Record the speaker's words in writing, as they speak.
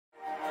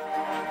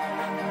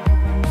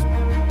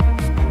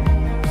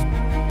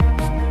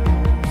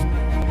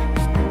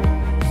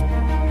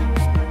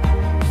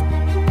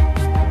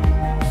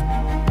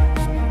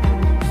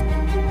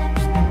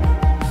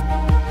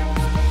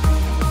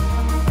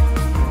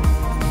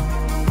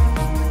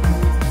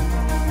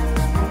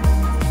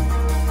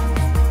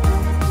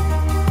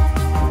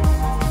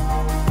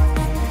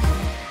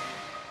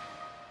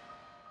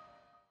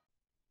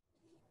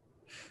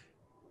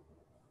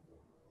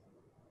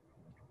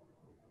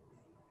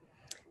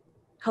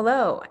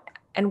Hello,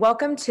 and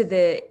welcome to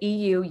the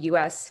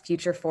EU-US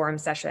Future Forum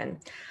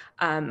session.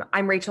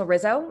 I'm Rachel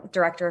Rizzo,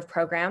 Director of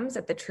Programs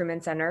at the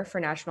Truman Center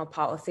for National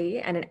Policy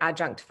and an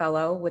adjunct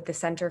fellow with the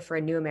Center for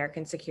a New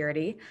American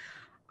Security.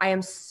 I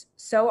am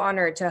so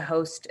honored to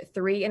host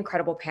three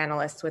incredible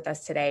panelists with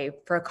us today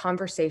for a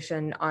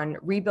conversation on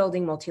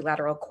rebuilding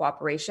multilateral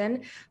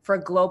cooperation for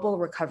a global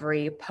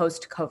recovery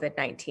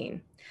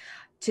post-COVID-19.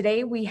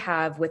 Today, we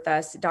have with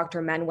us Dr.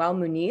 Manuel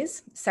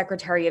Muñiz,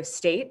 Secretary of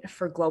State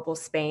for Global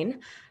Spain,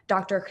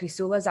 Dr.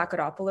 Chrysoula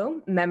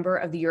Zacharopoulou, member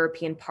of the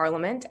European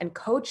Parliament and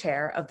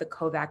co-chair of the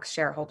COVAX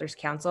Shareholders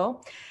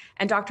Council,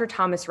 and Dr.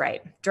 Thomas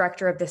Wright,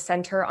 Director of the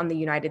Center on the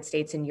United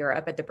States and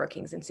Europe at the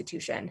Brookings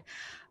Institution.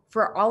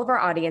 For all of our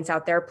audience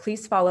out there,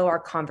 please follow our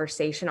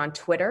conversation on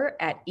Twitter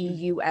at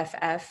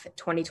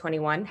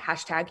EUFF2021,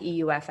 hashtag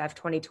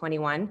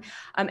EUFF2021,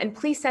 and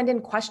please send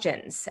in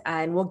questions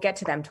and we'll get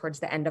to them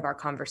towards the end of our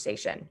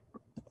conversation.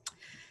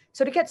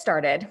 So to get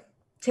started,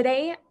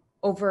 today,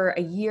 over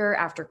a year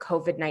after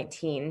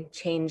COVID-19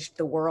 changed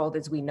the world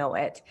as we know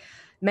it,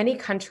 many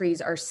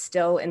countries are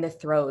still in the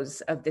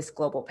throes of this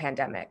global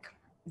pandemic.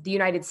 The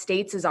United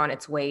States is on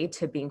its way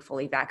to being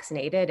fully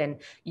vaccinated, and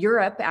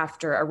Europe,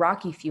 after a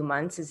rocky few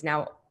months, is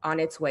now on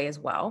its way as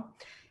well.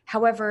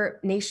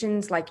 However,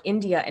 nations like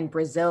India and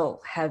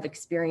Brazil have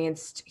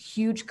experienced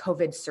huge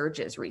COVID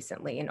surges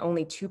recently, and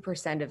only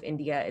 2% of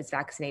India is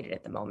vaccinated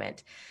at the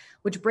moment,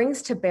 which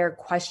brings to bear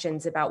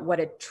questions about what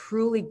a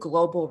truly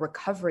global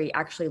recovery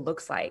actually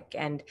looks like,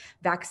 and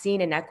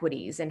vaccine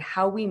inequities, and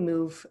how we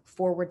move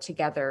forward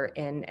together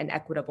in an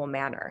equitable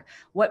manner,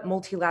 what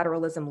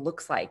multilateralism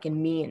looks like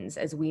and means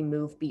as we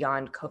move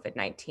beyond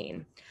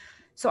COVID-19.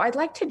 So I'd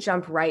like to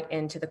jump right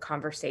into the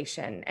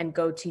conversation and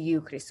go to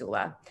you,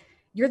 Chrysoula.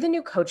 You're the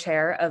new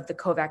co-chair of the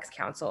COVAX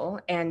Council,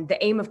 and the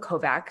aim of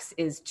COVAX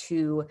is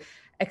to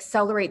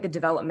accelerate the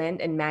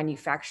development and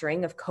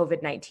manufacturing of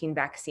COVID-19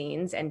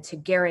 vaccines and to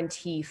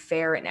guarantee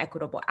fair and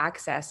equitable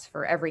access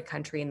for every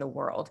country in the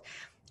world.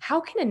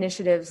 How can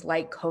initiatives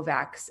like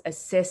COVAX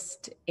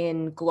assist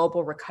in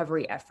global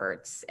recovery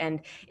efforts?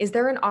 And is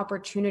there an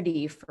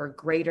opportunity for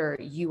greater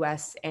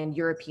US and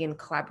European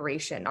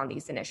collaboration on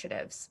these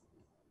initiatives?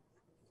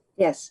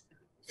 Yes,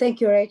 thank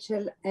you,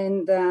 Rachel.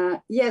 And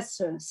yes,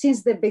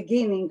 since the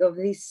beginning of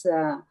this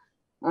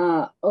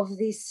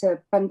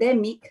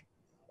pandemic,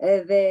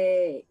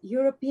 the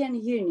European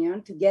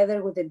Union,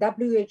 together with the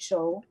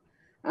WHO,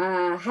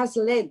 has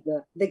led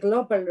the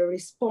global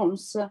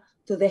response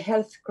to the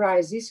health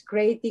crisis,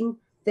 creating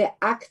the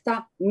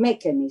ACTA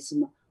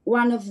mechanism.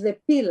 One of the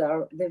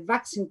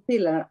vaccine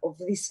pillar of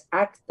this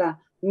ACTA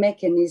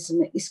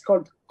mechanism is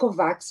called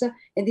COVAX,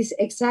 and is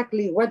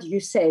exactly what you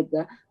said,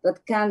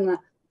 that can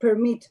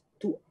permit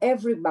to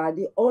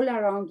everybody all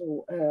around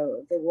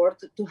the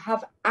world to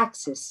have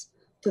access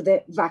to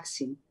the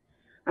vaccine.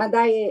 And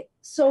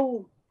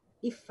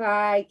if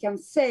I can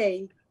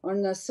say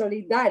on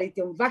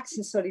solidarity, on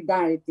vaccine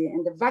solidarity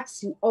and the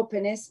vaccine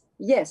openness,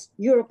 yes,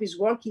 Europe is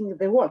working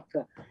the work.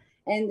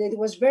 And it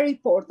was very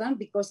important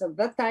because at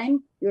that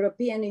time,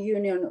 European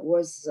Union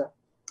was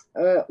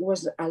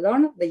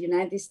alone. The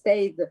United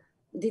States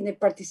didn't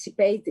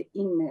participate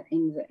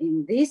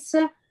in this.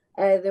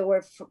 They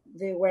were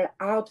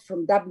out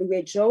from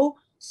WHO.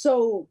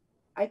 So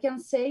I can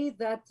say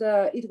that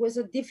it was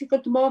a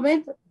difficult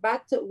moment,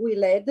 but we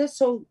led.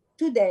 So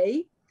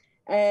today,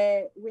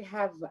 we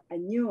have a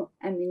new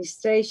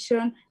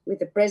administration with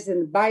the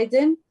President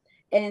Biden,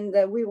 and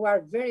we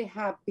were very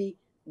happy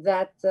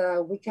that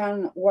we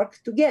can work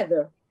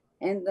together.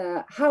 And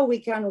how we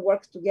can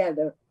work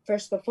together?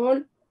 First of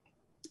all,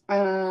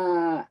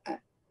 the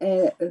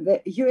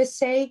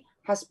USA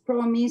has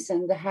promised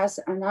and has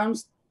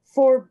announced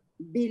 $4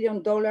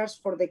 billion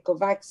for the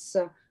COVAX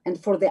and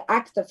for the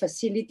ACTA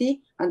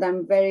facility, and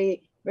I'm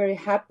very, very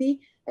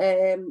happy.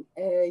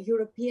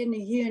 European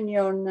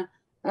Union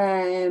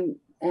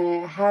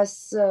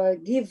has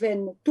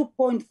given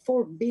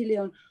 2.4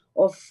 billion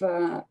of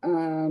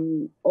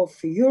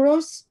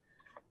euros.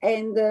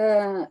 And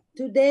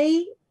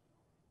today,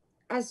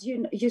 as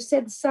you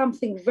said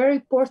something very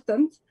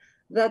important,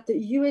 that the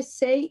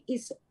USA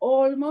is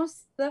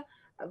almost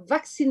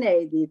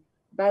vaccinated,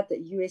 but the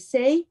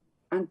USA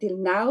until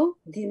now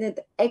didn't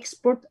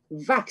export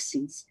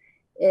vaccines.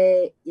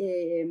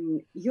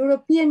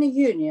 European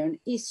Union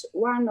is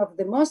one of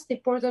the most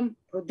important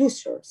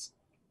producers,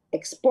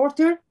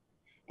 exporter,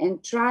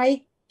 and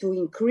try to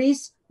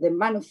increase the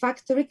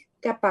manufacturing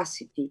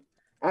capacity.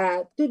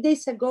 2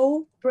 days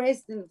ago,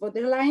 President von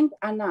der Leyen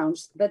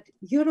announced that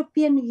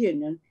European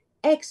Union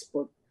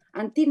export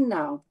until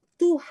now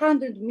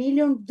 200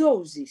 million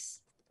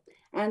doses.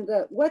 And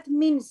what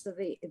means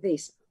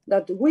this?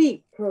 That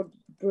we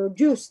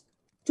produced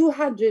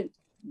 200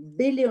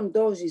 billion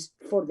doses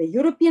for the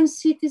European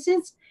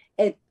citizens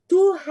and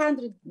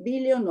 200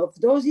 billion of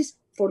doses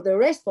for the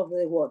rest of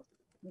the world.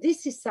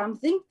 This is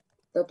something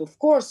that, of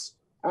course,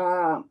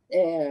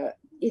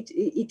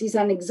 it is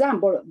an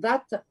example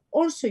that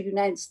also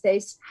United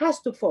States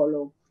has to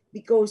follow,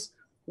 because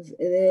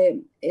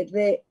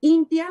the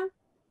India,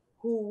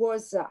 who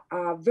was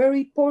a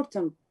very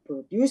important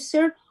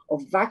producer of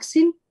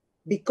vaccine,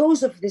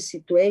 because of the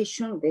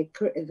situation,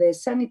 the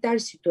sanitary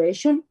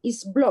situation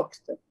is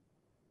blocked.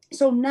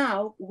 So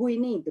now we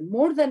need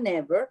more than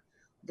ever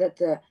that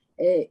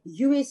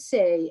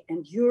USA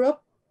and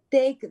Europe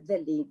take the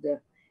lead.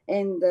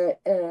 And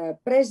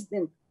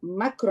President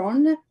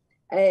Macron,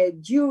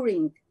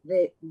 during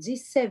the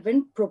G7,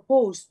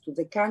 proposed to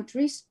the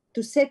countries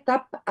to set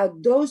up a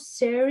dose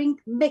sharing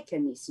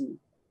mechanism.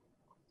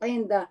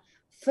 And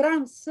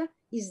France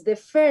is the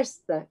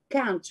first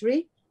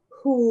country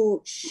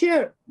who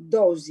share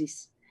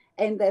doses,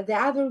 and the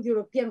other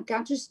European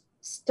countries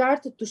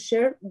started to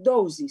share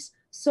doses.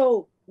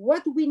 So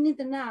what we need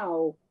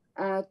now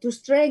to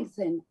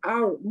strengthen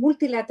our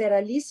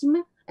multilateralism,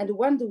 and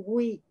what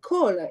we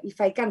call,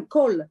 if I can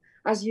call,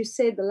 as you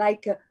said,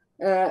 like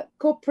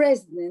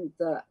co-president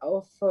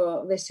of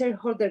the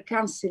Shareholder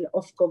Council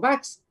of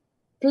COVAX,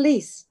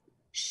 please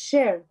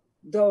share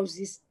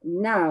doses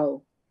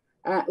now.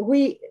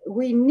 We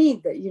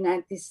need the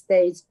United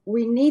States.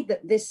 We need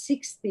the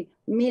 60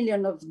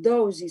 million of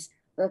doses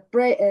that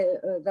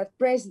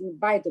President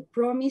Biden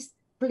promised.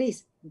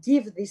 Please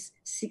give this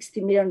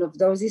 60 million of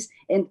doses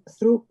and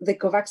through the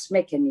COVAX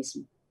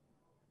mechanism.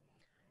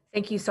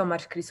 Thank you so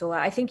much, Chrysoula.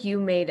 I think you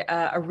made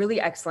a really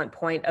excellent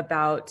point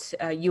about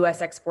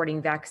U.S.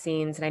 exporting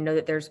vaccines, and I know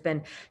that there's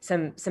been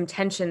some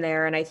tension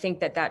there, and I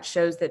think that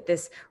shows that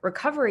this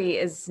recovery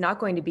is not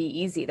going to be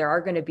easy. There are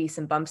going to be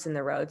some bumps in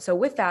the road. So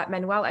with that,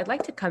 Manuel, I'd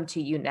like to come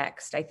to you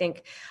next. I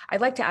think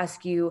I'd like to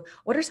ask you,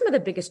 what are some of the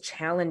biggest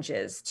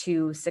challenges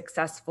to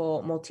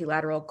successful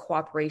multilateral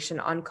cooperation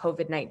on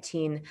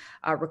COVID-19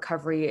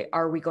 recovery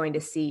are we going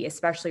to see,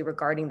 especially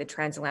regarding the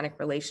transatlantic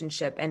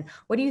relationship? And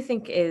what do you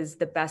think is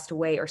the best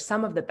way or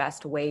some of the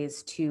best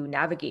ways to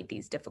navigate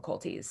these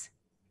difficulties?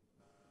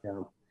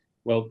 Yeah.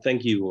 Well,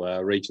 thank you,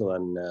 Rachel,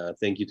 and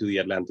thank you to the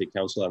Atlantic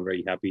Council. I'm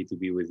very happy to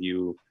be with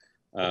you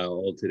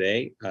all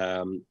today.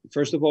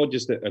 First of all,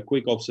 just a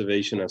quick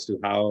observation as to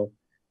how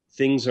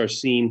things are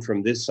seen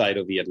from this side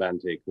of the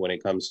Atlantic when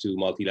it comes to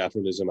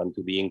multilateralism and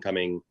to the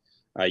incoming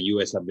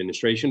US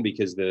administration,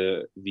 because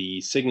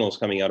the signals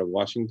coming out of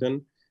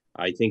Washington,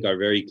 I think, are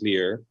very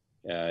clear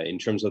in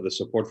terms of the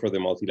support for the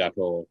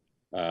multilateral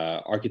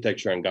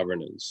architecture and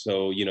governance.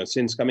 So,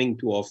 since coming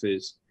to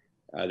office,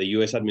 the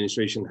US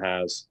administration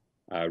has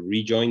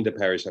rejoined the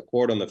Paris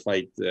Accord on the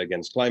fight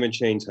against climate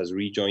change, has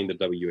rejoined the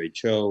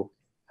WHO,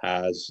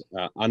 has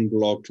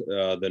unblocked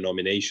the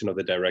nomination of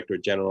the Director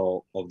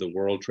General of the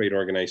World Trade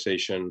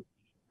Organization,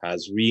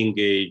 has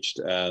re-engaged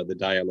the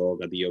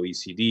dialogue at the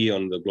OECD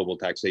on the global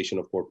taxation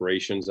of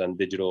corporations and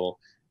digital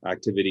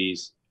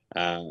activities,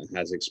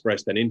 has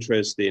expressed an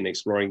interest in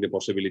exploring the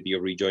possibility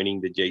of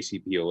rejoining the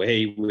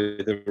JCPOA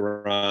with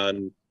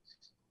Iran.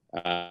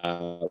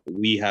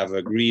 We have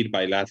agreed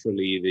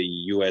bilaterally, the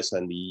US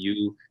and the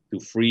EU, to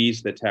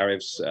freeze the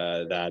tariffs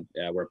that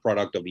were a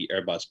product of the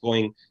Airbus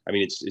Boeing. I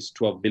mean, it's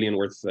 12 billion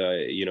worth,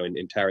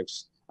 in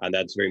tariffs, and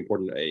that's very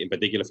important, in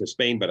particular for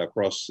Spain, but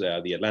across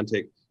the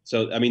Atlantic.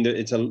 So, I mean,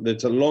 it's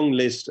a long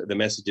list. The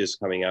messages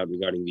coming out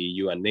regarding the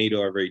EU and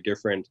NATO are very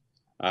different.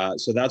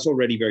 So that's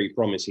already very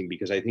promising,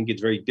 because I think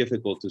it's very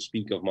difficult to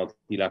speak of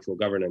multilateral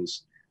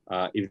governance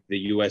if the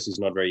US is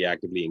not very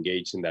actively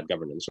engaged in that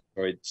governance,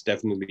 or it's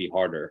definitely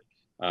harder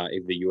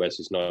if the US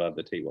is not at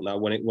the table. Now,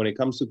 when it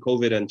comes to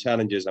COVID and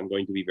challenges, I'm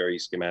going to be very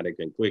schematic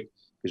and quick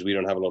because we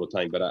don't have a lot of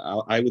time, but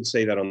I would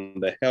say that on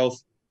the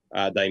health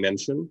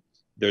dimension,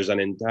 there's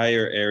an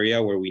entire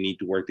area where we need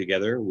to work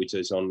together, which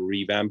is on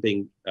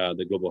revamping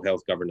the global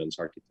health governance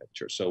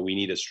architecture. So we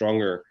need a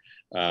stronger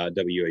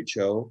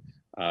WHO.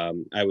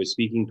 I was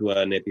speaking to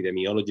an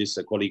epidemiologist,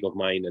 a colleague of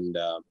mine, and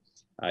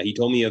he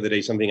told me the other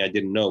day something I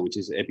didn't know, which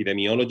is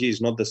epidemiology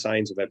is not the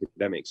science of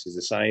epidemics, it's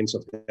the science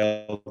of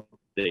health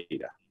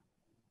data.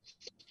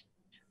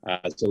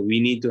 So we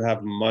need to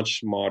have much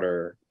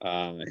smarter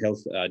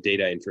health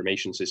data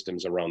information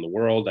systems around the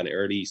world, and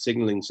early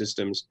signaling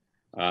systems,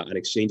 an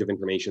exchange of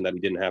information that we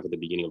didn't have at the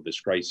beginning of this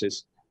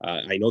crisis.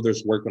 I know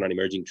there's work on an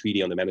emerging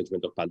treaty on the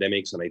management of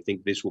pandemics, and I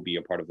think this will be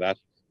a part of that.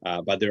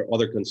 But there are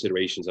other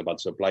considerations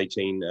about supply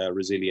chain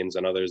resilience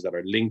and others that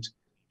are linked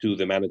to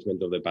the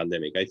management of the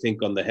pandemic. I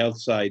think on the health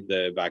side,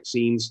 the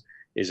vaccines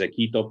is a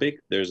key topic.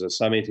 There's a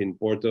summit in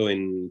Porto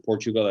in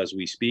Portugal as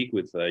we speak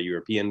with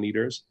European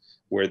leaders,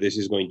 where this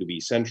is going to be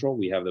central.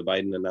 We have the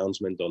Biden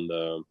announcement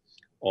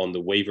on the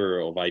waiver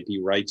of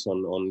IP rights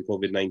on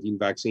COVID-19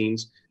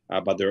 vaccines,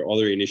 but there are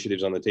other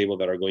initiatives on the table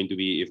that are going to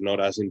be, if not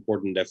as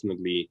important,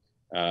 definitely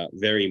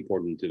very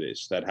important to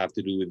this, that have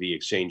to do with the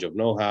exchange of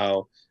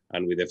know-how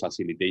and with the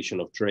facilitation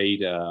of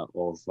trade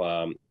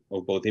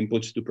of both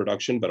inputs to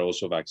production, but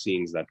also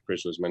vaccines that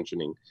Chris was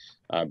mentioning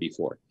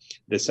before.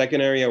 The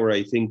second area where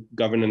I think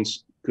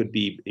governance could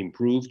be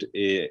improved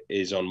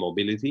is on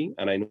mobility.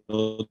 And I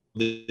know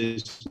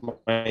this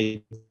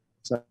might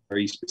sound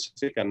very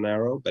specific and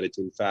narrow, but it's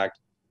in fact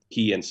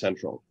key and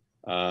central.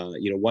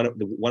 One of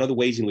the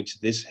ways in which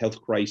this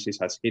health crisis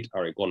has hit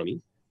our economy,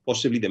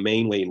 possibly the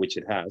main way in which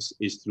it has,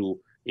 is through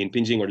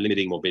impinging or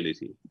limiting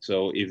mobility.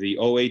 So if the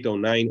 08,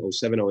 09,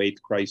 07,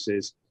 08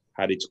 crisis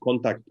had its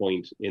contact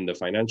point in the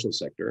financial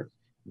sector,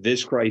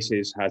 this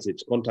crisis has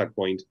its contact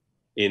point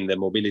in the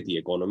mobility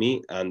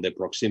economy and the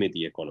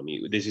proximity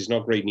economy. This is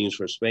not great news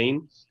for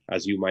Spain,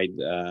 as you might,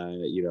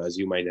 as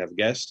you might have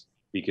guessed,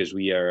 because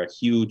we are a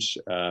huge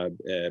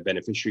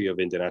beneficiary of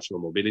international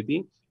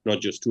mobility,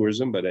 not just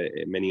tourism, but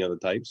many other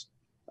types.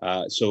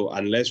 So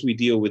unless we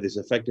deal with this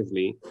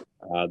effectively,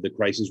 the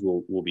crisis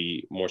will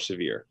be more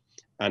severe.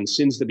 And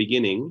since the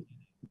beginning,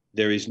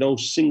 there is no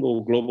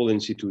single global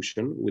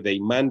institution with a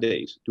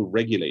mandate to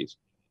regulate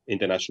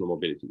international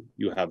mobility.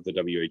 You have the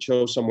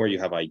WHO somewhere, you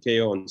have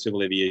ICAO on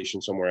civil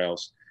aviation somewhere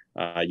else,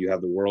 you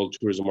have the World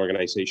Tourism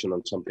Organization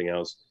on something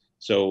else.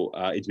 So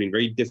it's been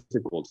very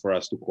difficult for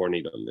us to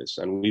coordinate on this.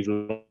 And we've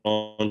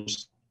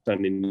launched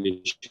an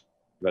initiative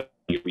that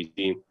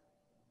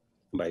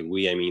by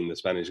we, I mean the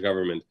Spanish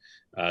government,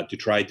 to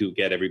try to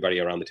get everybody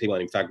around the table.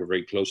 And in fact, we're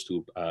very close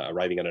to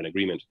arriving at an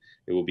agreement.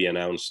 It will be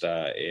announced,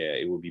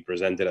 it will be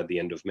presented at the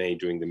end of May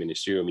during the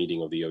ministerial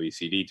meeting of the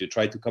OECD to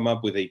try to come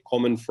up with a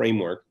common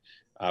framework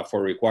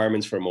for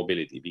requirements for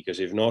mobility, because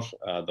if not,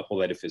 the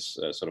whole edifice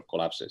sort of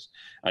collapses.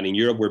 And in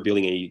Europe, we're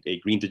building a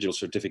green digital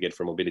certificate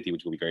for mobility,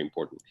 which will be very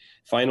important.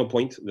 Final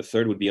point, the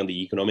third would be on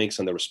the economics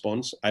and the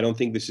response. I don't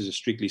think this is,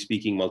 strictly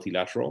speaking,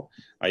 multilateral.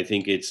 I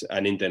think it's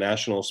an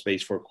international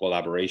space for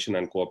collaboration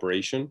and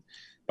cooperation.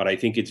 But I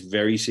think it's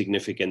very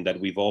significant that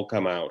we've all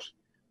come out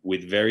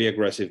with very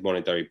aggressive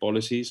monetary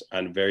policies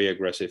and very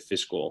aggressive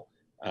fiscal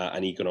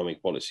and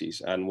economic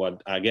policies. And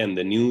what, again,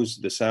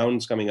 the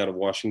sounds coming out of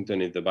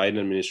Washington, if the Biden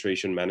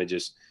administration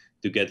manages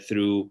to get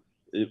through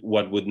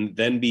what would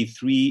then be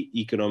 3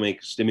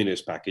 economic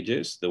stimulus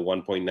packages, the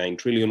 1.9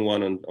 trillion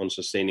one on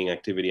sustaining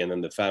activity, and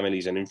then the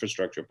families and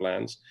infrastructure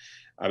plans.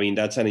 I mean,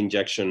 that's an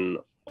injection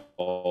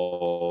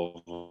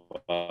of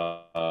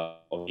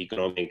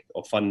economic,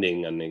 of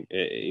funding and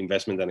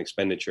investment and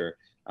expenditure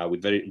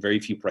with very, very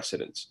few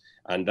precedents.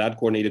 And that,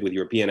 coordinated with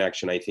European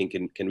action, I think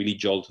can really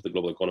jolt the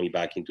global economy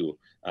back into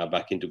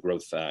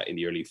growth in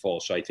the early fall.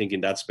 So I think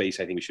in that space,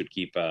 I think we should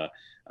keep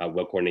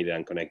well coordinated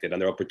and connected.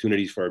 And there are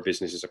opportunities for our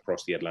businesses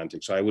across the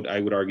Atlantic. So I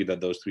would argue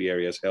that those 3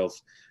 areas,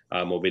 health,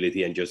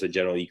 mobility, and just a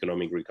general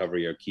economic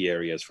recovery, are key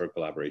areas for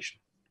collaboration.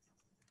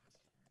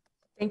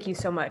 Thank you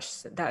so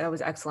much. That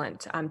was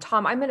excellent.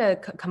 Tom, I'm going to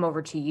come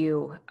over to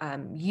you.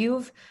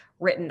 You've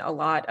written a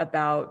lot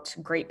about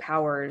great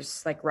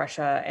powers like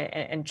Russia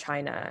and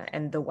China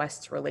and the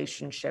West's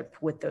relationship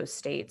with those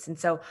states. And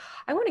so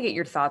I want to get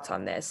your thoughts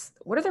on this.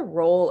 What are the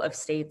role of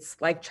states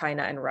like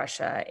China and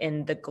Russia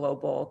in the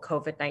global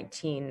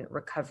COVID-19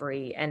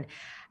 recovery? And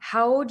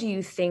how do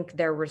you think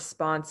their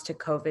response to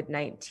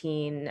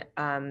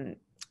COVID-19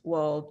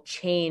 will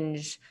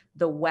change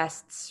the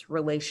West's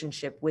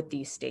relationship with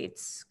these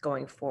states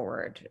going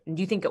forward? And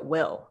do you think it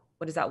will?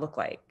 What does that look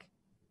like?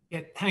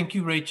 Yeah, thank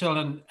you, Rachel,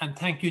 and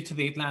thank you to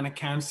the Atlantic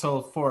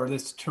Council for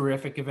this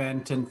terrific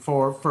event and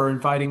for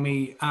inviting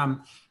me.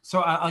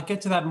 So I'll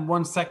get to that in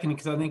 1 second,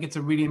 because I think it's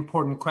a really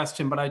important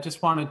question, but I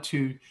just wanted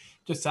to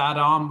just add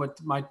on what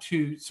my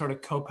 2 sort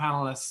of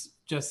co-panelists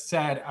just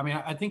said. I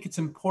mean, I think it's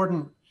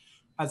important,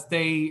 as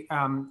they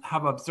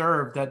have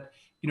observed, that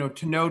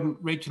to note,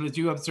 Rachel, as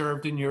you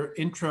observed in your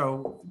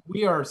intro,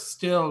 we are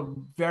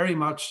still very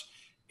much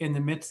in the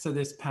midst of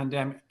this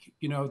pandemic.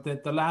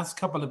 That the last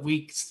couple of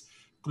weeks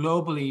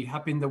globally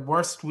have been the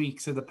worst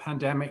weeks of the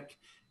pandemic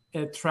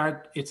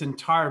throughout its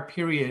entire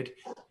period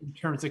in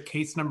terms of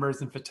case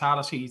numbers and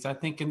fatalities. I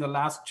think in the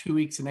last 2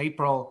 weeks in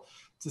April,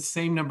 it's the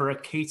same number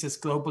of cases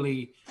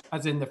globally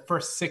as in the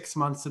first 6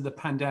 months of the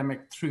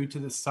pandemic through to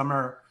the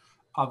summer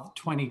of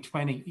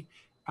 2020.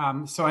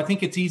 So I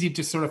think it's easy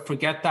to sort of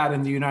forget that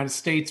in the United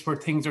States, where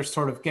things are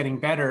sort of getting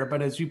better.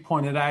 But as you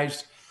pointed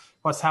out,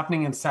 what's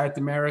happening in South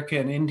America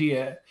and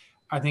India,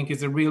 I think,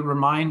 is a real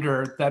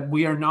reminder that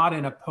we are not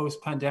in a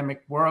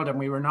post-pandemic world, and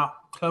we were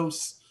not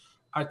close,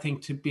 I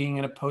think, to being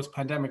in a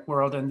post-pandemic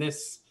world. And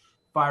this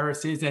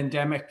virus is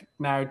endemic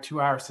now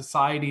to our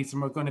societies,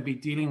 and we're going to be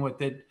dealing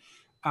with it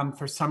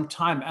for some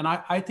time. And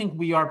I think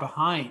we are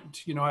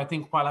behind. I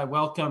think while I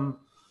welcome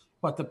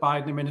what the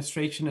Biden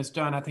administration has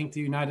done, I think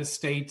the United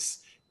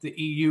States, the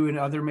EU, and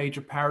other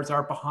major powers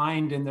are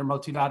behind in their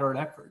multilateral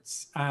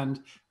efforts.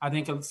 And I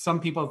think some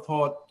people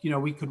thought,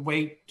 we could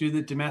wait, do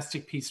the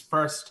domestic piece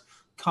first,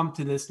 come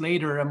to this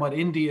later. And what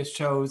India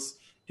shows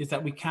is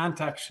that we can't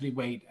actually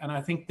wait. And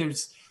I think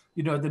there's,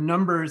 the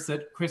numbers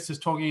that Chris is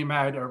talking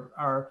about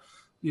are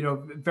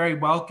very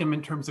welcome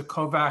in terms of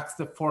COVAX,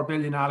 the $4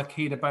 billion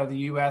allocated by the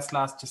US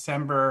last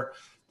December,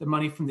 the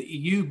money from the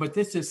EU, but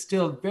this is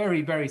still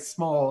very, very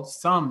small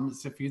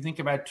sums. If you think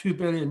about 2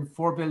 billion,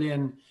 4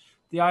 billion,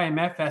 the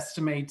IMF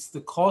estimates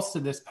the cost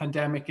of this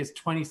pandemic is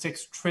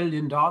 $26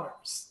 trillion.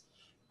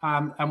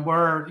 And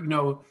we're,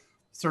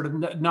 sort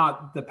of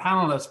not the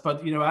panelists,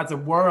 but, as a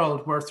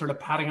world, we're sort of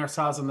patting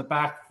ourselves on the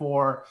back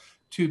for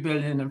 2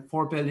 billion and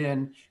 4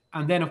 billion.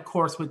 And then, of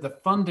course, with the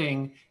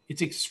funding,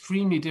 it's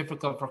extremely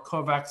difficult for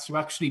COVAX to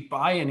actually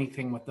buy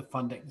anything with the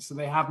funding. So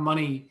they have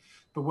money,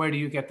 but where do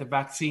you get the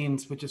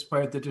vaccines, which is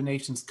where the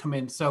donations come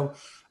in. So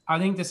I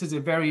think this is a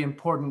very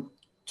important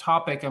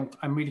topic.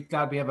 I'm really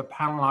glad we have a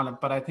panel on it.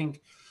 But I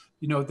think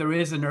there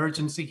is an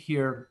urgency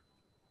here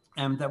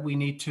that we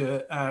need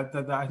to,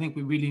 that I think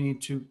we really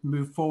need to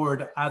move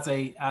forward as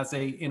a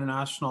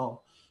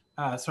international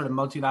sort of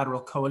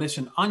multilateral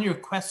coalition. On your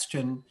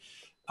question,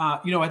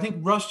 I think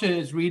Russia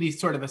is really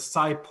sort of a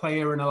side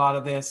player in a lot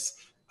of this,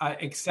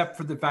 except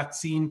for the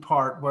vaccine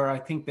part, where I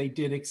think they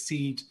did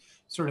exceed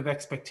sort of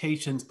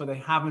expectations, but they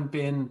haven't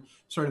been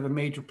sort of a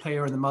major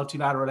player in the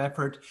multilateral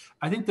effort.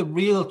 I think the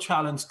real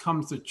challenge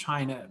comes with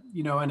China,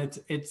 and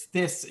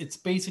it's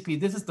basically,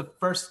 this is the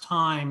first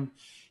time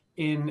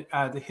in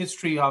the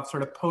history of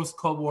sort of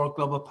post-Cold War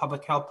global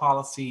public health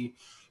policy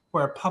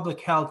where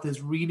public health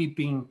is really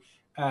being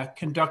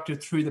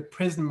conducted through the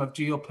prism of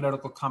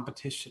geopolitical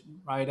competition,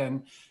 right?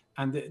 And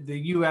the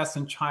US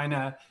and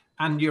China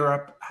and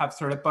Europe have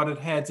sort of butted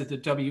heads at the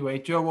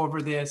WHO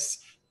over this.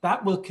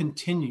 That will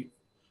continue,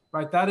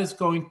 right?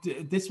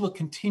 This will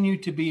continue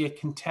to be a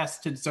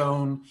contested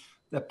zone.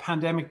 The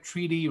pandemic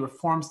treaty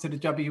reforms to the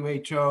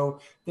WHO,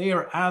 they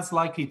are as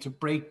likely to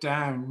break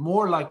down,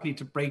 more likely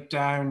to break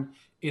down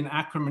in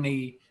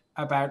acrimony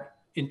about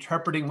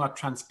interpreting what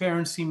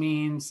transparency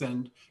means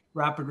and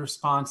rapid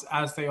response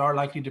as they are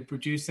likely to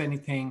produce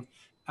anything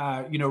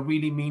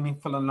really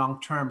meaningful and long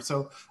term.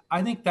 So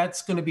I think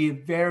that's going to be a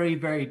very,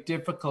 very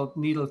difficult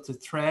needle to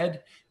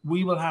thread.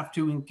 We will have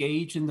to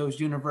engage in those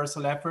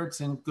universal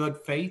efforts in good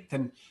faith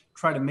and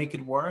try to make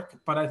it work.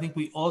 But I think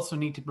we also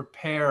need to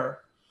prepare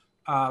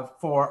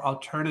for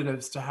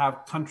alternatives, to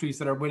have countries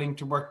that are willing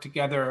to work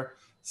together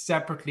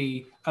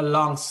separately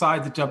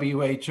alongside the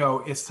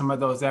WHO if some of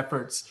those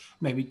efforts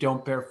maybe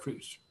don't bear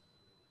fruit.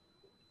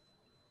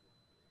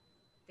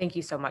 Thank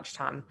you so much,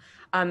 Tom.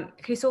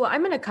 Chrysoula,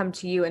 I'm going to come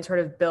to you and sort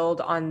of build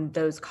on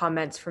those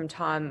comments from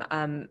Tom.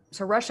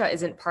 So Russia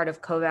isn't part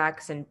of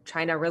COVAX, and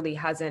China really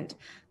hasn't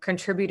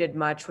contributed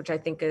much, which I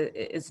think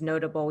is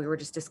notable. We were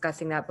just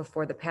discussing that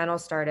before the panel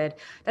started.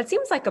 That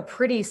seems like a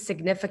pretty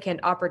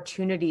significant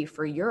opportunity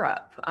for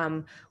Europe.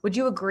 Would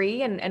you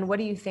agree? And what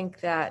do you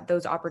think that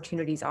those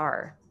opportunities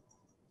are?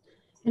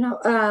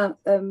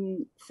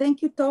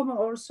 Thank you, Tom,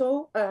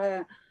 also,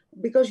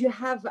 because you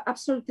have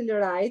absolutely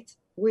right.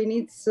 We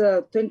need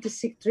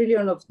 $26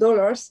 trillion.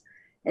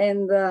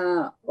 And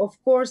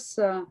of course,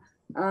 we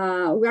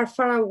are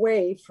far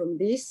away from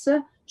this.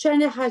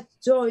 China has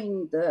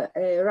joined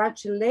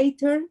Russia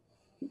later,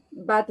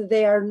 but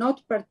they are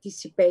not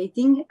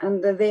participating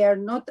and they are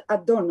not a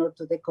donor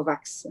to the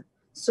COVAX.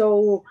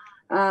 So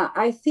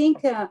I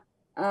think that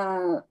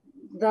it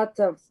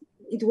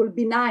will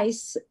be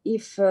nice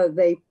if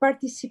they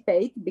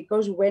participate,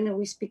 because when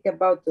we speak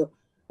about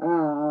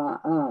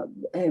a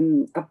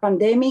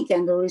pandemic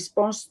and the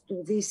response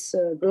to this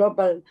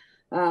global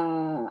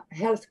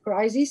health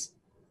crisis,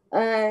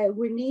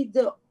 we need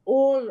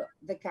all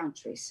the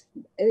countries.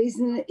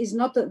 It is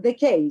not the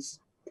case.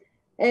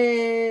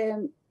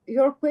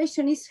 Your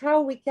question is how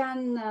we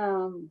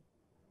can...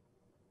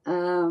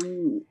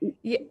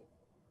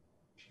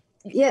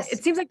 Yes,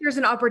 it seems like there's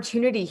an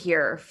opportunity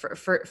here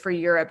for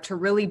Europe to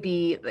really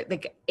be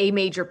like a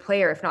major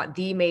player, if not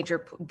the major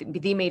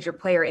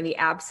player, in the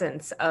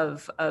absence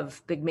of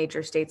big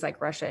major states like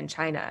Russia and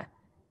China.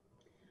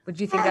 Would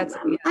you think that's?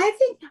 I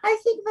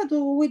think that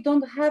we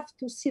don't have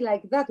to see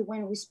like that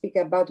when we speak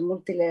about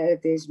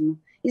multilateralism.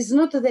 It's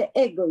not the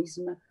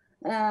egoism.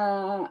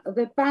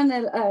 The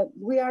panel,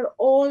 we are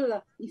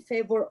all in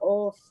favor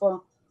of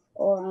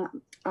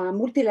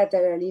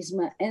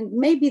multilateralism, and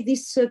maybe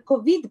this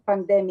COVID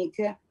pandemic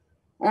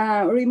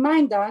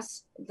remind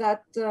us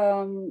that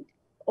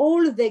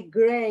all the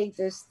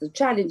greatest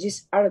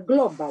challenges are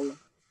global,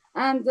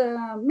 and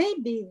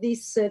maybe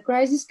this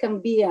crisis can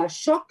be a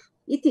shock.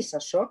 It is a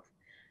shock,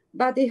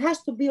 but it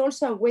has to be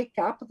also a wake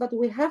up that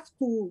we have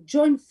to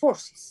join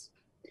forces,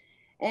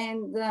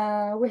 and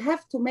we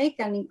have to make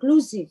an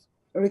inclusive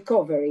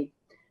recovery,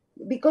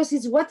 because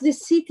it's what the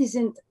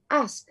citizens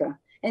ask.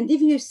 And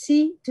if you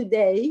see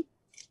today,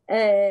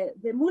 the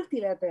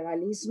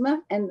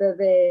multilateralism and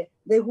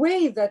the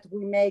way that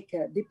we make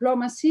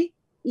diplomacy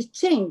is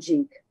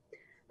changing.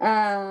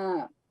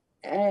 I'm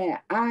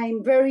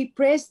very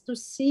impressed to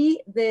see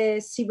the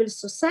civil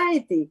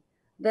society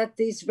that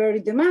is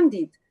very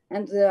demanded.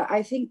 And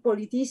I think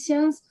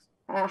politicians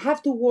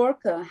have to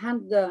work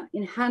hand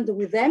in hand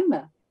with them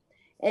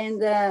and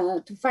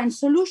to find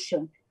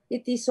solution.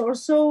 It is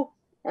also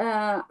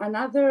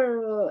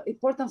another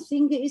important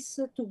thing is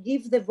to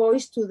give the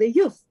voice to the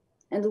youth.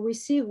 And we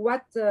see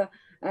what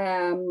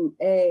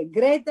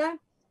Greta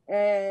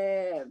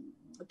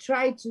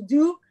tried to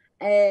do,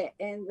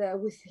 and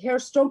with her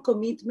strong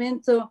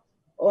commitment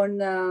on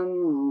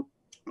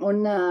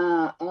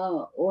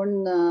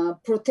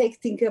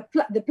protecting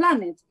the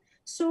planet.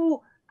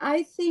 So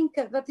I think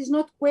that is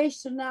not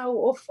question now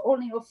of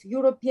only of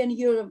European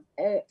Union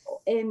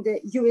and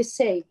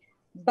USA,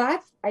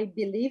 but I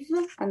believe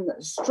and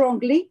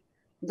strongly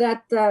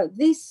that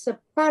this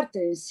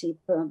partnership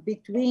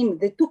between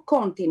the two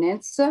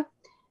continents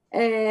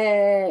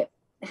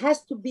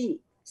has to be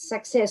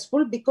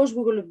successful, because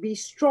we will be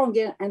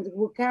stronger and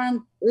we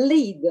can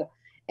lead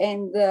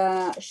and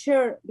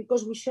share,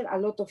 because we share a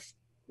lot of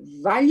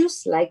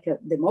values like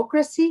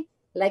democracy,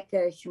 like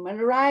human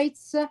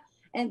rights,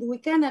 and we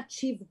can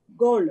achieve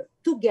goal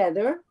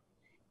together.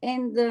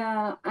 And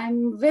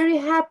I'm very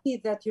happy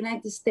that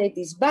United States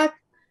is back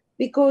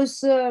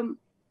because,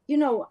 we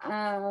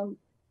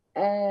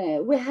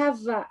have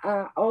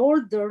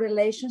all the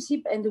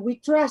relationship and we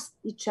trust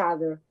each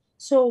other.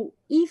 So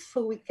if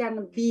we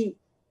can be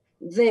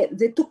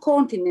the two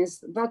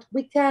continents, but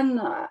we can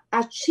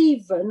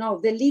achieve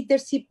the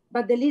leadership,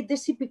 but the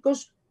leadership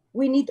because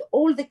we need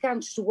all the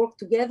countries to work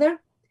together,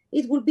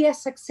 it will be a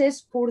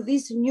success for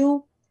this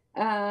new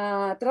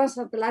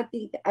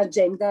transatlantic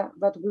agenda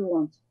that we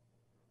want.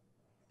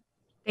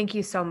 Thank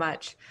you so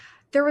much.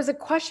 There was a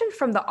question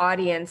from the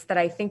audience that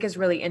I think is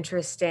really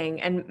interesting.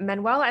 And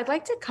Manuel, I'd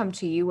like to come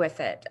to you with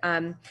it.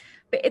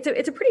 But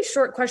it's a pretty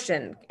short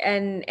question.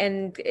 And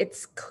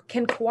it's,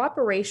 can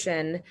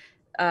cooperation,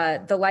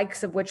 the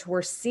likes of which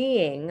we're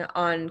seeing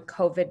on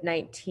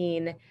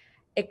COVID-19,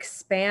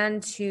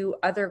 expand to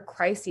other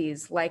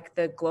crises like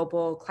the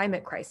global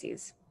climate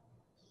crises?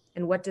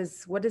 And what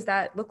does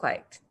that look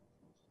like?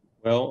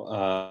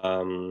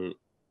 Well,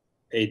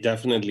 it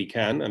definitely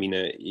can. I mean,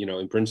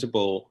 in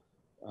principle,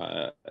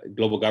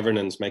 global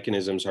governance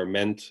mechanisms are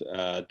meant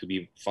to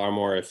be far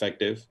more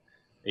effective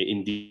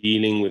in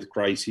dealing with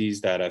crises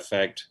that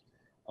affect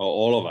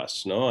all of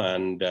us, no?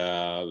 And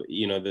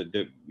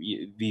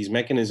these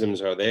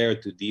mechanisms are there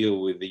to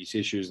deal with these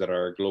issues that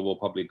are global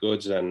public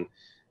goods, and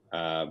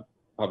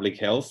public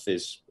health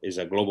is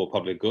a global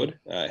public good.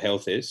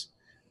 Health is.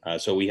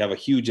 So we have a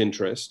huge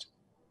interest.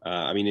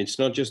 It's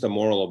not just a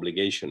moral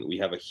obligation. We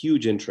have a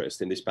huge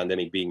interest in this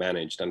pandemic being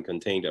managed and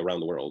contained around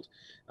the world,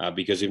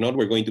 because if not,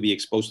 we're going to be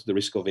exposed to the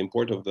risk of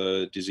import of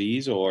the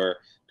disease or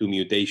to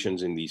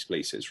mutations in these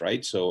places,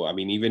 right? So,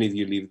 even if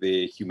you leave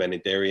the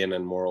humanitarian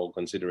and moral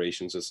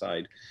considerations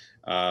aside,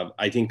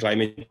 I think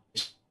climate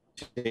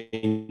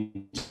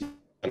change is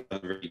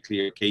another very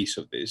clear case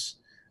of this.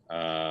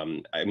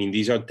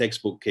 These are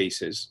textbook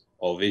cases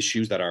of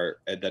issues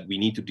that we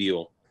need to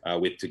deal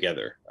with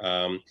together.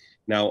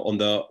 Now,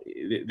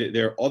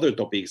 there are other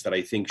topics that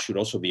I think should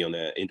also be on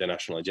the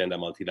international agenda,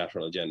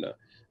 multilateral agenda,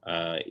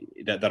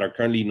 that are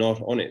currently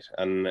not on it,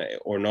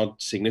 or not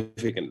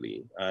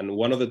significantly. And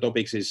one of the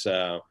topics is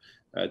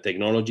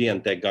technology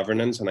and tech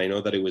governance. And I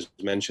know that it was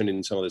mentioned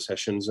in some of the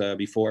sessions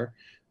before.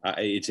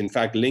 It's in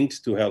fact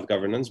linked to health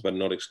governance, but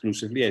not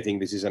exclusively. I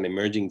think this is an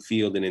emerging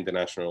field in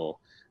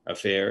international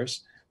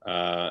affairs.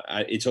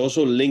 It's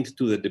also linked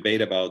to the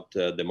debate about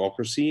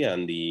democracy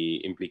and the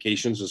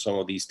implications of some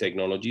of these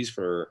technologies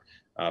for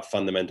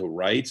fundamental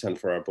rights and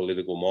for our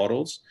political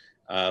models.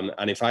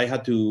 And if I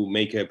had to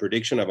make a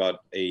prediction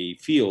about a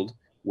field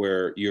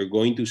where you're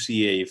going to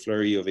see a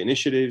flurry of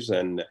initiatives,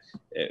 and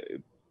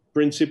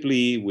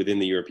principally within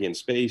the European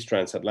space,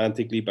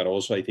 transatlantically, but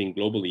also I think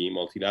globally,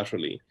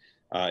 multilaterally,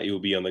 it will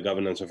be on the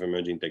governance of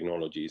emerging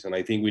technologies. And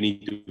I think we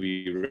need to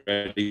be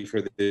ready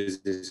for this.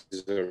 This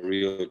is a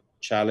real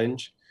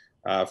challenge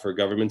for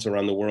governments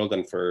around the world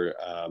and for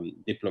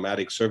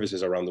diplomatic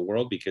services around the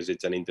world, because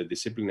it's an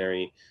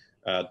interdisciplinary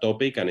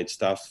topic and it's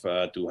tough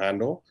to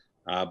handle.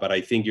 But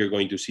I think you're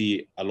going to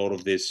see a lot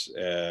of this,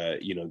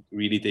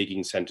 really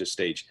taking center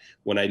stage.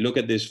 When I look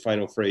at this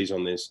final phrase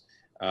on this,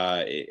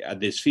 at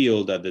this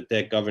field, at the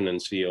tech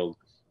governance field,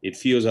 it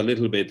feels a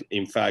little bit,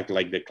 in fact,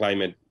 like the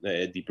climate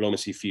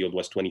diplomacy field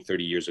was 20,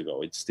 30 years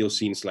ago. It still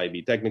seems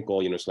slightly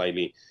technical,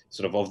 slightly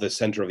sort of off the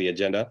center of the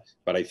agenda.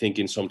 But I think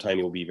in some time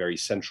it will be very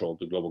central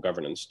to global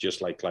governance,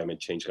 just like climate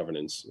change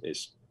governance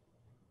is.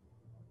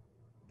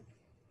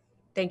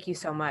 Thank you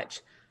so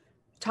much.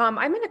 Tom,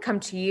 I'm going to come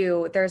to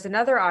you. There's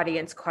another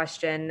audience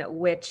question,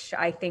 which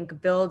I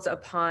think builds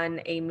upon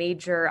a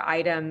major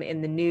item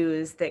in the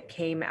news that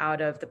came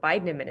out of the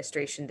Biden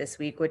administration this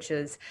week, which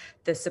is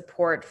the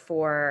support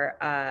for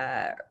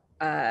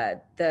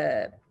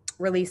the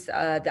release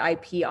the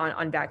IP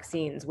on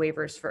vaccines,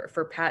 waivers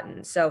for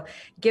patents. So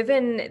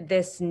given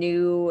this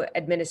new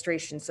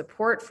administration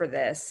support for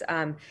this,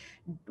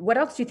 what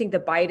else do you think the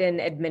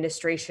Biden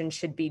administration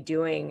should be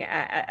doing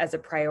as a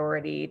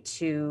priority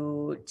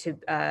to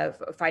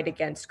fight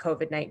against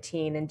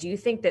COVID-19? And do you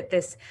think that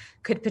this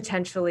could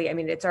potentially,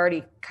 it's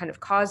already kind of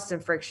caused some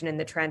friction in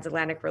the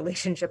transatlantic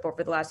relationship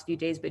over the last few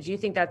days, but do you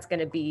think that's going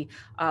to be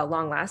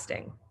long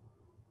lasting?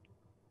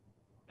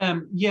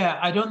 Yeah,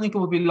 I don't think it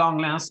will be long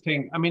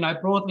lasting. I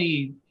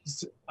broadly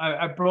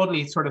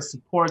sort of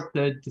support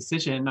the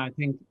decision. I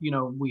think,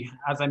 we,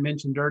 as I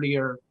mentioned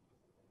earlier,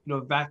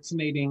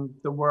 vaccinating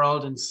the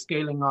world and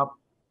scaling up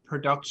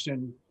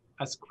production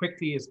as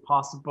quickly as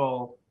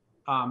possible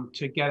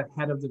to get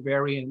ahead of the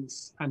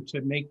variants and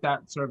to make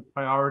that sort of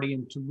priority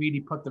and to really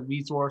put the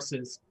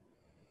resources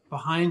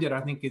behind it,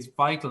 I think is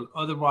vital.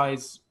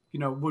 Otherwise,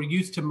 we're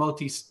used to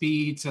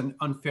multi-speeds and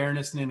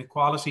unfairness and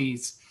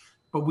inequalities,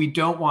 but we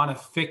don't want a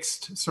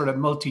fixed sort of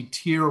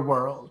multi-tier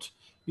world,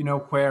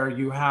 where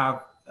you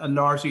have a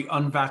largely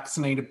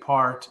unvaccinated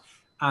part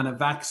and a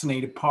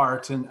vaccinated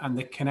part, and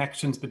the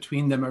connections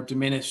between them are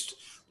diminished.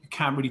 You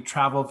can't really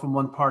travel from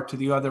one part to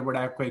the other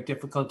without great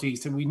difficulty.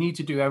 So we need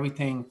to do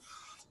everything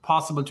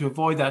possible to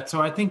avoid that.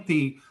 So I think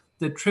the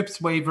the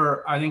TRIPS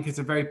waiver, I think, is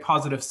a very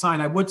positive sign.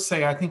 I would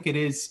say I think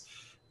it's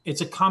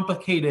a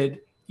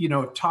complicated,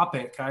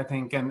 topic, I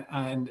think,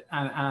 and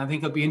I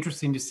think it'll be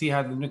interesting to see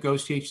how the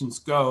negotiations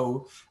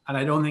go. And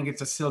I don't think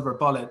it's a silver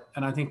bullet.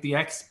 And I think the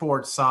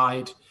export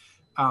side,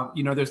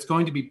 there's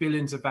going to be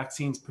billions of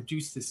vaccines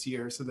produced this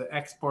year. So the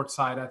export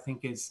side, I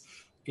think, is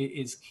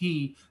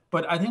key.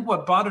 But I think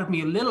what bothered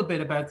me a little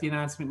bit about the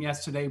announcement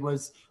yesterday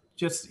was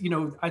just,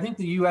 I think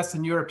the US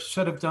and Europe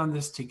should have done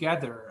this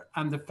together.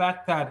 And the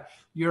fact that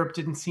Europe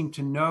didn't seem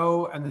to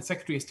know, and the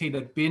Secretary of State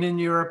had been in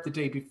Europe the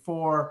day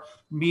before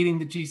meeting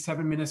the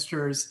G7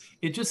 ministers,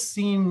 it just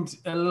seemed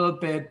a little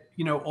bit,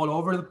 all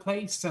over the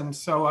place. And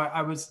so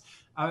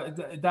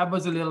that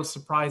was a little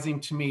surprising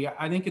to me.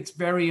 I think it's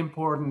very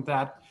important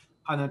that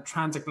on a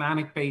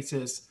transatlantic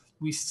basis,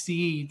 we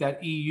see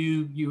that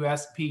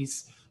EU-US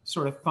piece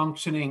sort of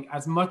functioning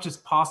as much as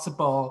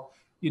possible,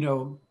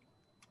 in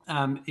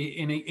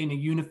a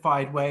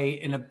unified way,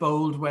 in a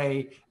bold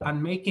way,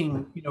 and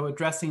making,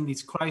 addressing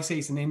these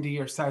crises in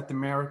India or South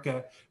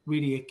America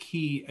really a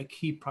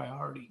key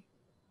priority.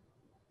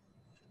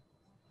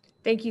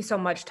 Thank you so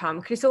much,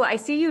 Tom. Chrysoula, I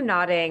see you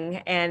nodding,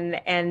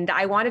 and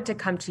I wanted to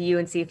come to you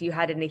and see if you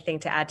had anything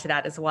to add to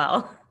that as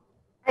well.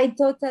 I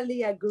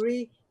totally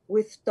agree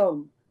with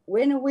Tom.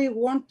 When we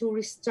want to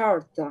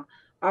restart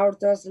our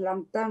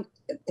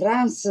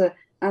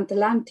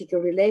transatlantic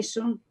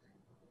relation,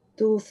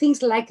 to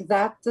things like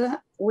that,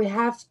 we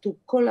have to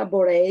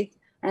collaborate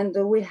and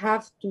we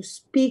have to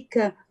speak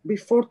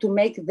before to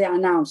make the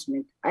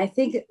announcement. I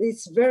think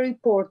it's very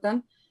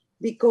important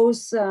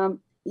because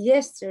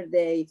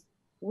yesterday,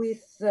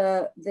 with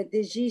the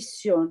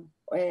decision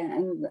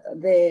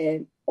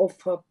of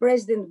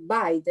President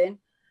Biden,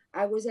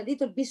 I was a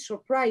little bit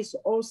surprised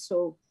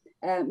also,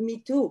 me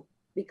too,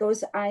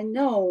 because I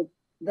know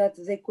that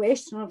the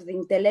question of the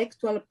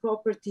intellectual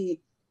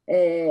property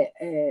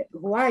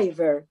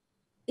waiver,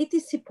 it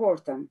is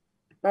important,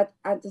 but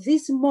at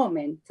this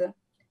moment,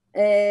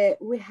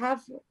 we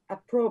have a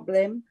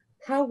problem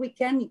how we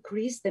can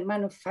increase the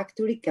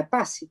manufacturing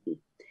capacity.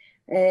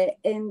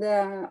 And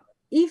the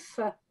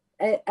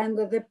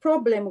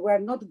problem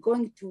we're not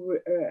going to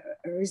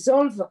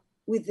resolve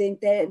with the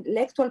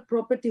intellectual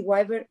property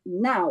waiver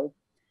now.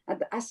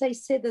 And as I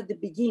said at the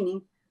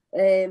beginning,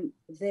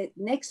 the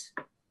next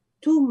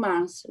 2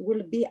 months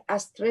will be a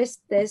stress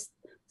test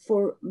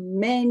for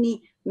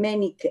many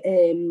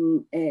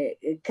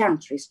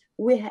countries.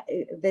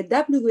 The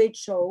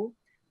WHO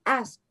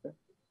asked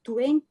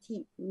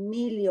 20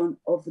 million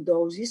of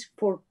doses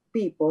for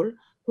people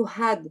who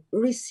had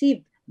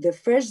received the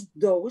first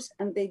dose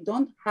and they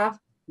don't have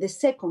the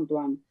second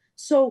one.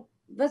 So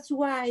that's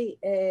why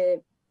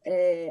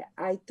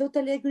I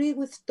totally agree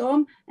with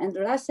Tom and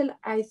Russell.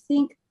 I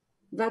think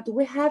that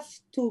we have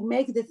to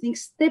make the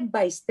things step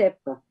by step.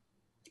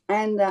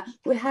 And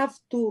we have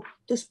to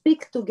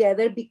speak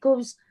together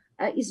because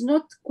it's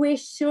not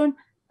question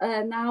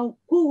now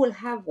who will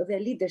have the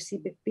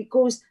leadership,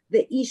 because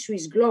the issue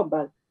is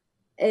global.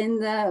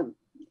 And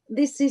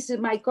this is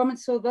my comment.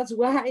 So that's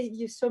why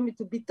you saw me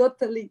to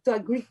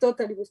agree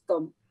totally with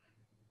Tom.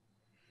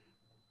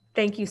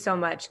 Thank you so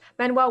much.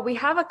 Manuel, we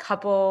have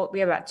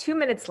about 2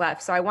 minutes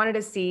left. So I wanted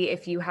to see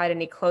if you had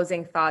any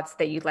closing thoughts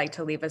that you'd like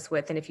to leave us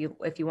with, and if you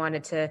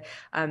wanted to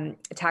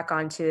tack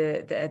on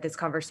to this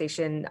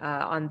conversation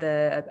on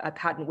the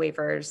patent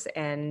waivers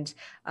and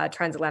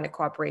transatlantic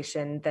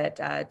cooperation that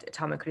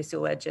Tom and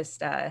Chrysoula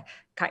just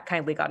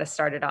kindly got us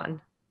started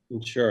on.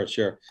 Sure.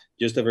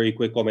 Just a very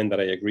quick comment that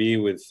I agree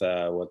with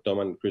what Tom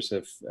and Chris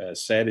have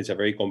said. It's a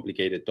very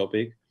complicated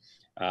topic.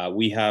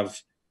 We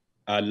have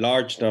a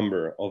large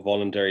number of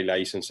voluntary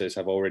licenses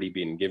have already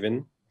been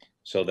given.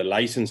 So the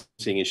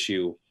licensing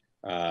issue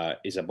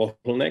is a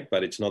bottleneck,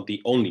 but it's not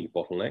the only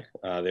bottleneck.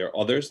 There are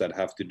others that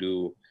have to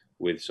do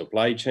with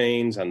supply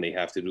chains, and they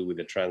have to do with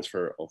the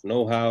transfer of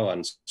know-how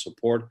and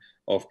support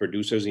of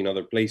producers in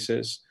other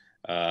places.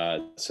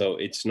 So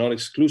it's not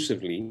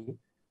exclusively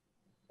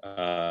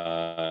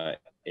a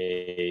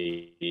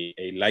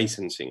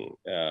licensing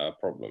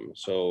problem.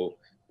 So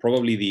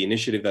probably the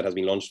initiative that has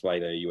been launched by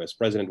the US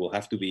president will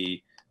have to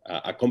be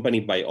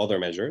accompanied by other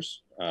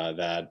measures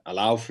that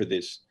allow for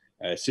this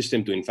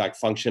system to in fact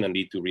function and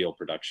lead to real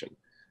production.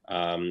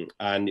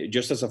 And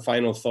just as a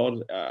final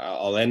thought,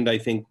 I'll end, I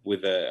think,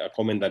 with a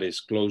comment that is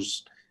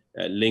close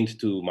linked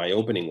to my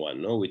opening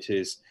one, which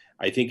is,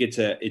 I think it's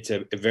a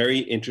very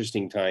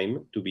interesting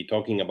time to be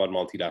talking about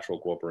multilateral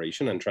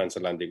cooperation and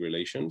transatlantic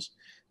relations,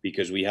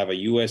 because we have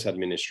a US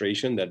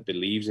administration that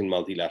believes in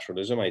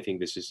multilateralism. I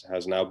think this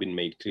has now been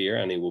made clear,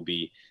 and it will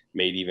be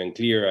made even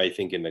clearer, I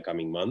think, in the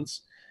coming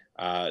months.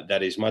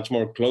 That is much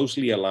more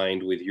closely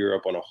aligned with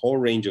Europe on a whole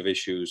range of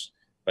issues,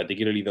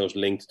 particularly those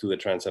linked to the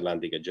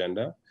transatlantic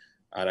agenda.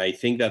 And I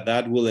think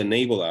that will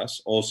enable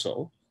us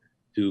also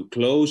to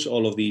close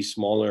all of these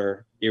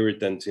smaller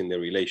irritants in the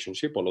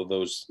relationship, all of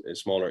those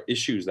smaller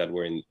issues that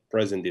were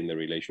present in the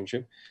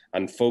relationship,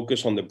 and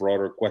focus on the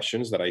broader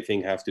questions that I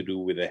think have to do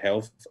with the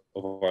health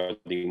of our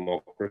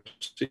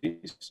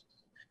democracies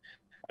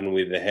and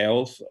with the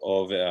health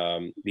of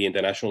the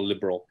international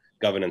liberal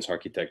governance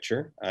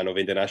architecture and of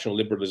international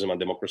liberalism and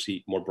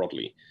democracy more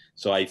broadly.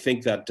 So I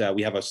think that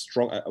we have a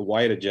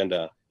wide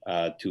agenda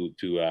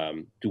to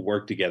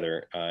work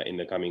together in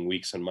the coming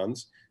weeks and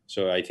months.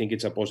 So I think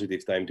it's a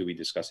positive time to be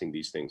discussing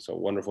these things. So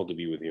wonderful to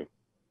be with you.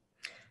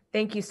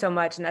 Thank you so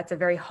much. And that's a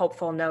very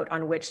hopeful note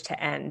on which to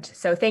end.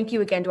 So thank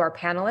you again to our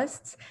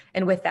panelists.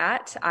 And with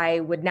that, I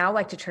would now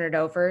like to turn it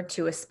over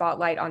to a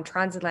spotlight on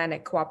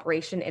transatlantic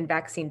cooperation in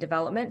vaccine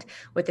development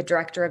with the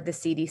director of the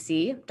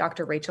CDC,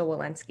 Dr. Rachel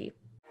Walensky.